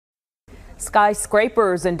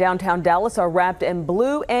Skyscrapers in downtown Dallas are wrapped in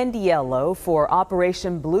blue and yellow for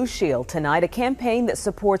Operation Blue Shield tonight, a campaign that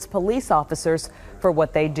supports police officers for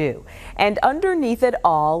what they do. And underneath it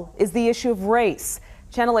all is the issue of race.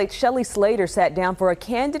 Channel 8's Shelley Slater sat down for a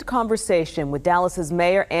candid conversation with Dallas's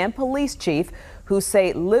mayor and police chief, who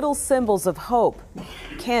say little symbols of hope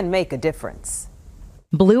can make a difference.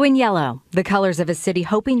 Blue and yellow, the colors of a city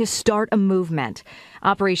hoping to start a movement.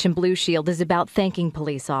 Operation Blue Shield is about thanking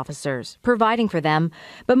police officers, providing for them,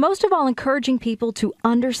 but most of all encouraging people to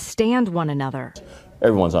understand one another.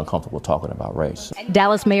 Everyone's uncomfortable talking about race.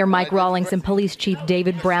 Dallas Mayor Mike Rawlings and Police Chief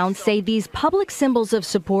David Brown say these public symbols of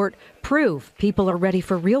support prove people are ready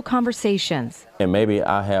for real conversations. And maybe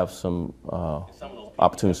I have some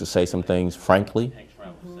opportunities to say some things, frankly,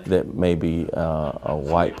 that maybe a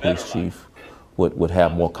white police chief would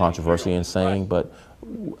have more controversy in saying, but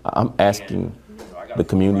I'm asking the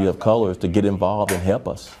community of colors to get involved and help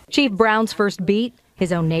us. Chief Brown's first beat,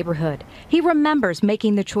 his own neighborhood. He remembers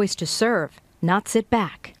making the choice to serve, not sit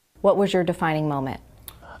back. What was your defining moment?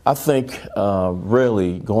 I think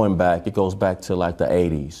really going back, it goes back to like the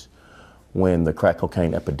 80s when the crack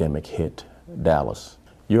cocaine epidemic hit Dallas.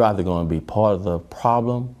 You're either going to be part of the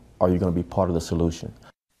problem or you're going to be part of the solution.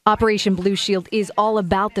 Operation Blue Shield is all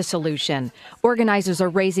about the solution. Organizers are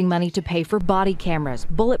raising money to pay for body cameras,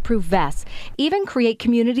 bulletproof vests, even create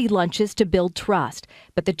community lunches to build trust.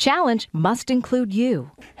 But the challenge must include you.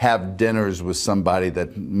 Have dinners with somebody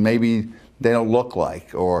that maybe they don't look like,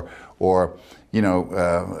 or you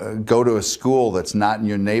know, go to a school that's not in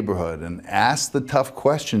your neighborhood and ask the tough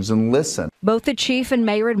questions and listen. Both the chief and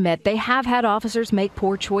mayor admit they have had officers make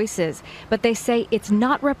poor choices, but they say it's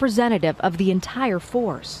not representative of the entire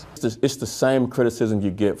force. It's the same criticism you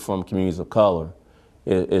get from communities of color,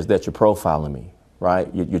 is that you're profiling me, right?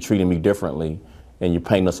 You're treating me differently, and you're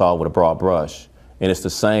painting us all with a broad brush. And it's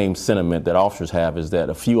the same sentiment that officers have, is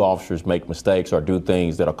that a few officers make mistakes or do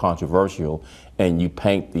things that are controversial, and you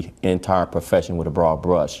paint the entire profession with a broad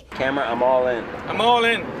brush. Camera, I'm all in. I'm all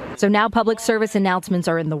in. So now public service announcements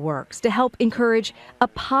are in the works to help encourage a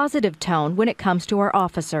positive tone when it comes to our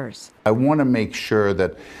officers. I want to make sure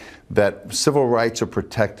that civil rights are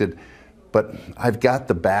protected, but I've got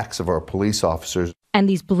the backs of our police officers. And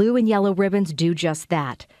these blue and yellow ribbons do just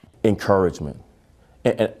that. Encouragement.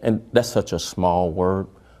 And that's such a small word,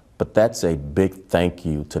 but that's a big thank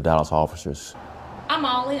you to Dallas officers. I'm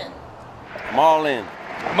all in. I'm all in.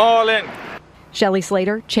 I'm all in. Shelley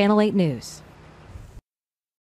Slater, Channel 8 News.